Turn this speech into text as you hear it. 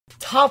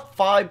top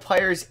 5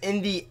 players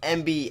in the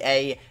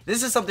NBA.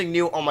 This is something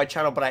new on my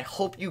channel, but I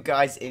hope you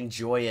guys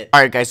enjoy it.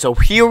 Alright guys, so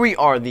here we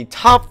are, the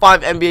top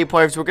 5 NBA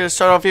players. We're going to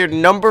start off here.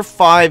 Number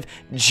 5,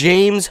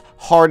 James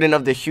Harden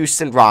of the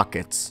Houston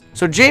Rockets.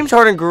 So James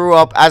Harden grew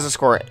up as a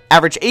scorer,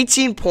 averaged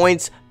 18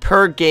 points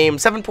per game,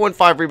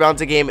 7.5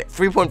 rebounds a game,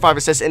 3.5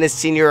 assists in his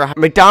senior year,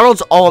 McDonald's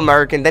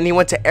All-American. Then he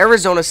went to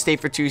Arizona State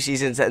for 2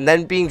 seasons, and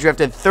then being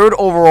drafted 3rd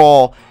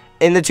overall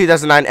in the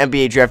 2009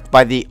 NBA draft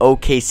by the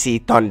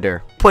OKC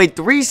Thunder. Played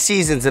 3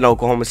 seasons in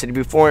Oklahoma City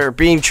before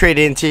being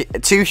traded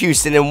to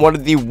Houston in one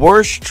of the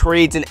worst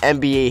trades in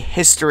NBA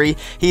history.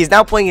 He is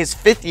now playing his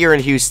 5th year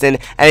in Houston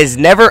and has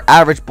never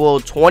averaged below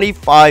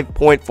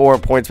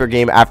 25.4 points per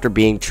game after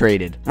being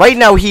traded. Right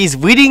now, he's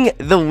leading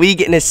the league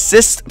in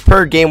assists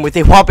per game with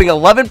a whopping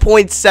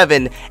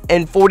 11.7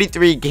 in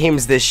 43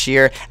 games this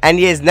year, and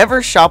he has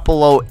never shot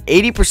below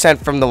 80%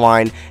 from the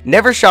line,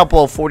 never shot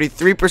below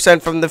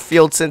 43% from the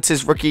field since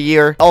his rookie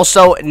year,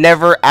 also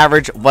never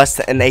averaged less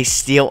than a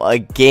steal a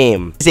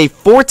game. He's a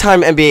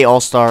 4-time NBA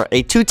All-Star,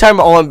 a 2-time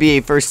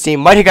All-NBA first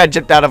team, might have got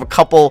gypped out of a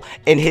couple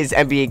in his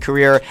NBA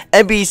career,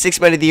 NBA 6th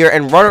Man of the Year,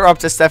 and runner-up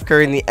to Steph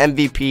Curry in the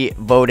MVP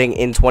voting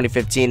in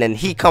 2015, and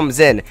he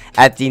comes in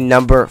at the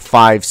number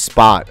 5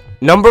 spot.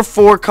 Number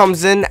 4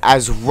 comes in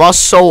as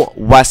Russell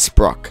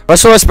Westbrook.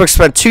 Russell Westbrook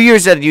spent 2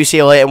 years at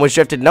UCLA and was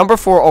drafted number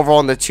 4 overall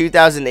in the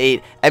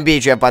 2008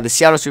 NBA draft by the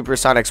Seattle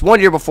Supersonics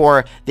 1 year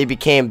before they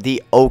became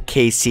the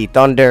OKC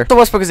Thunder. Russell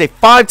Westbrook is a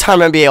 5-time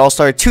NBA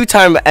All-Star,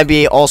 2-time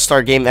NBA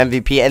All-Star Game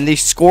MVP, and the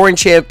scoring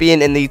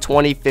champion in the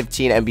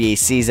 2015 NBA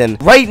season.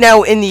 Right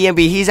now in the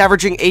NBA, he's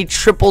averaging a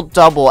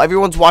triple-double.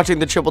 Everyone's watching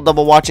the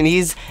triple-double watching.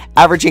 He's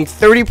averaging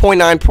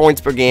 30.9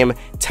 points per game,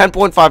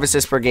 10.5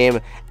 assists per game,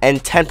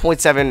 and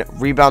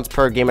 10.7 rebounds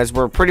per game, as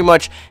we're pretty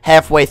much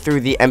halfway through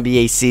the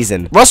NBA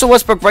season. Russell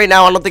Westbrook right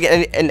now, I don't think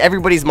in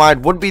everybody's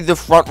mind would be the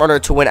front runner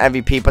to win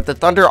MVP, but the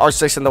Thunder are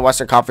 6th in the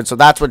Western Conference, so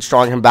that's what's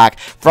drawing him back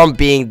from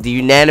being the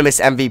unanimous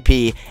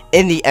MVP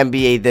in the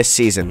NBA this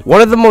season. One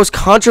of the most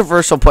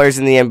controversial players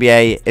in the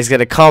NBA is going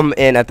to come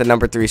in at the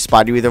number 3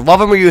 spot. You either love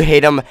him or you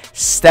hate him,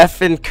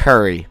 Stephen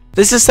Curry.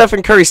 This is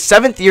Stephen Curry's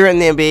 7th year in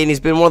the NBA, and he's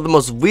been one of the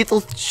most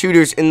lethal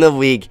shooters in the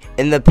league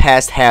in the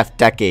past half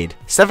decade.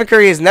 Stephen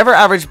Curry has never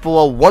averaged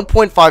below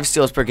 1.5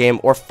 steals per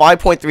game or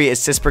 5.3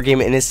 assists per game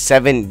in his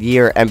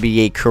 7-year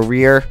NBA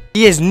career.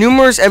 He has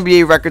numerous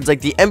NBA records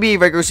like the NBA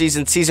regular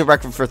season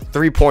record for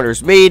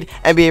 3-pointers made,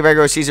 NBA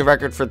regular season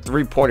record for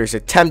 3-pointers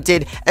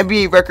attempted,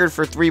 NBA record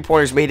for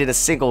 3-pointers made in a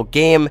single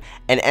game,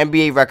 and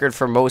NBA record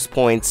for most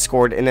points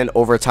scored in an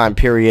overtime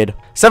period.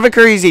 Stephen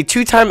Curry is a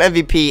 2-time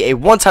MVP, a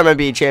 1-time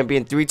NBA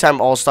champion,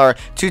 3-time All-Star,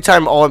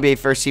 2-time All-NBA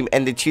first team,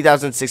 and the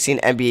 2016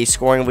 NBA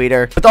scoring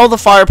leader. With all the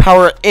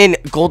firepower in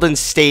Golden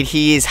State,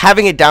 he is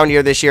having a down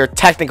year this year,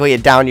 technically a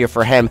down year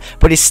for him,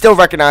 but he's still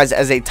recognized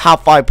as a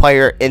top 5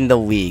 player in the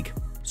league.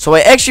 So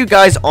I asked you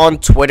guys on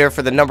Twitter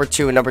for the number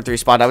 2 and number 3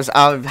 spot. I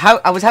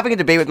was having a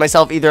debate with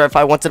myself either if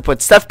I wanted to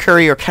put Steph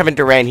Curry or Kevin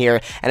Durant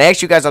here, and I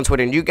asked you guys on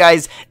Twitter, and you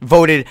guys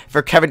voted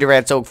for Kevin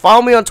Durant. So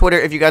follow me on Twitter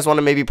if you guys want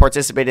to maybe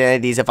participate in any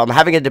of these. If I'm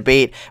having a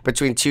debate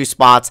between 2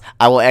 spots,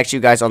 I will ask you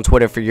guys on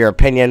Twitter for your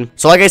opinion.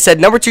 So like I said,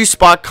 number 2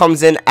 spot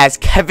comes in as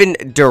Kevin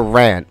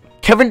Durant.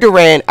 Kevin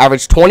Durant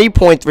averaged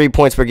 20.3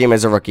 points per game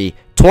as a rookie,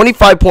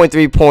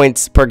 25.3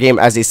 points per game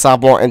as a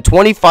sophomore, and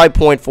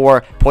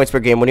 25.4 points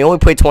per game when he only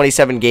played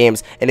 27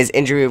 games in his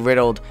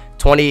injury-riddled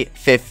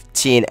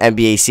 2015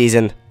 NBA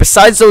season.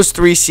 Besides those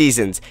 3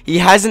 seasons, he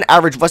hasn't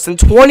averaged less than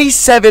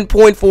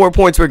 27.4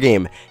 points per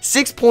game,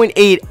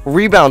 6.8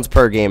 rebounds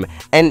per game,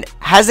 and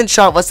hasn't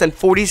shot less than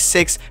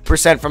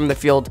 46% from the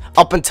field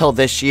up until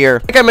this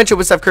year. Like I mentioned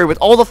with Steph Curry, with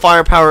all the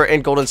firepower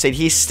in Golden State,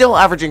 he's still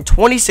averaging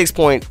 26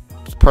 points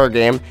per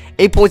game,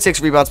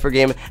 8.6 rebounds per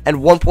game, and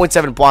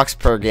 1.7 blocks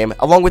per game,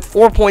 along with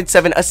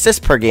 4.7 assists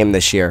per game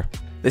this year.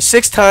 The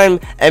 6-time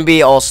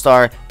NBA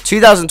All-Star,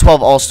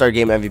 2012 All-Star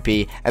Game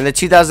MVP, and the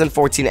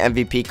 2014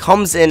 MVP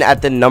comes in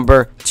at the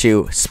number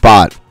 2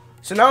 spot.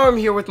 So now I'm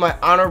here with my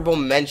honorable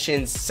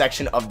mentions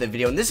section of the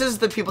video, and this is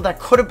the people that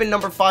could have been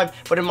number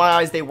 5, but in my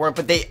eyes they weren't,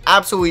 but they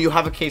absolutely, you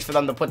have a case for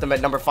them to put them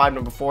at number 5,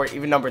 number 4,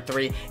 even number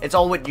 3. It's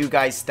all what you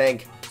guys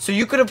think. So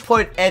you could have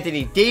put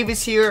Anthony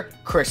Davis here,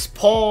 Chris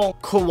Paul,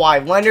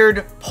 Kawhi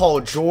Leonard,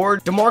 Paul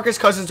George, DeMarcus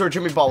Cousins, or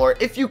Jimmy Butler.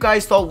 If you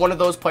guys thought one of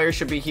those players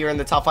should be here in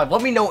the top 5,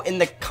 let me know in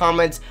the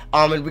comments,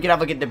 and we can have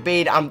like a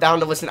debate. I'm down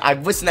to listen.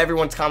 I've listened to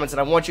everyone's comments, and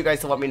I want you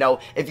guys to let me know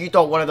if you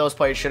thought one of those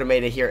players should have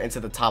made it here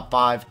into the top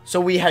 5. So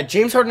we had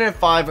James Harden at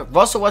 5,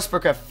 Russell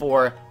Westbrook at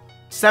 4,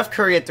 Steph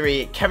Curry at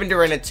 3, Kevin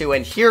Durant at 2,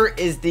 and here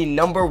is the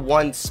number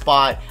 1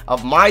 spot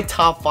of my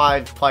top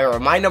 5 player,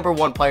 or my number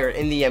 1 player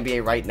in the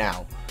NBA right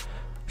now.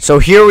 So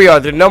here we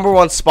are, the number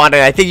 1 spot,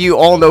 and I think you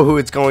all know who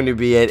it's going to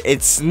be.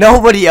 It's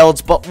nobody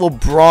else but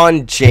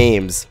LeBron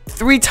James.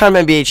 3-time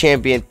NBA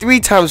champion, 3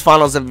 times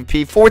Finals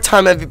MVP,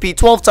 4-time MVP,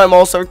 12-time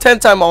All-Star,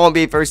 10-time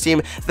All-NBA first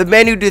team. The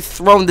man who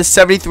dethroned the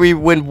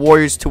 73-win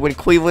Warriors to win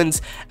Cleveland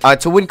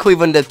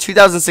the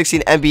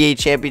 2016 NBA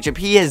championship.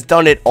 He has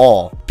done it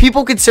all.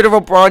 People consider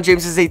LeBron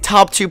James as a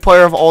top 2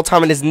 player of all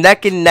time and is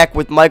neck and neck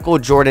with Michael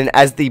Jordan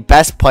as the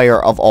best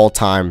player of all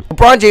time.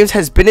 LeBron James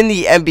has been in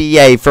the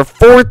NBA for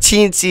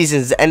 14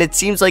 seasons, and it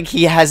seems like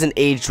he hasn't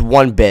aged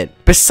one bit.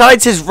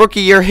 Besides his rookie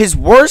year, his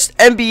worst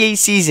NBA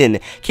season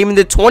came in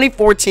the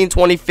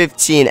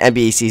 2014-2015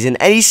 NBA season,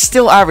 and he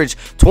still averaged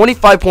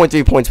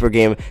 25.3 points per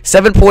game,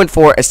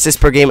 7.4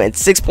 assists per game, and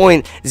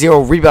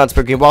 6.0 rebounds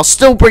per game, while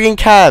still bringing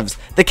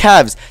the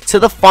Cavs to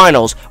the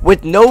finals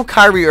with no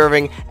Kyrie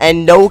Irving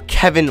and no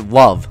Kevin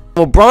Love.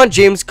 LeBron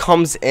James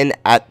comes in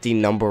at the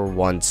number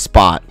 1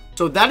 spot.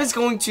 So that is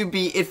going to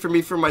be it for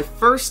me for my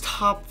first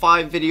top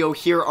 5 video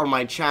here on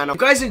my channel. If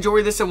you guys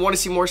enjoyed this and want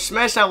to see more,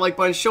 smash that like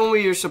button, show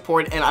me your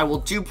support, and I will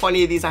do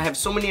plenty of these. I have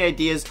so many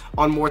ideas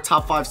on more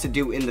top 5s to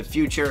do in the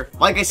future.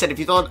 Like I said, if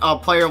you thought a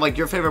player, like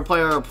your favorite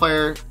player or a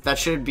player that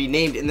should be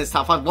named in this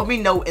top 5, let me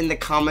know in the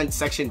comment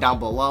section down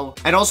below.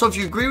 And also, if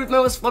you agree with my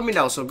list, let me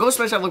know. So go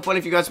smash that like button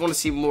if you guys want to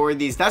see more of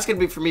these. That's going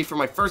to be for me for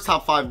my first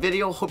top 5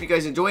 video. Hope you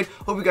guys enjoyed.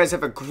 Hope you guys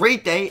have a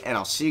great day, and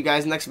I'll see you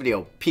guys next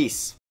video.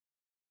 Peace.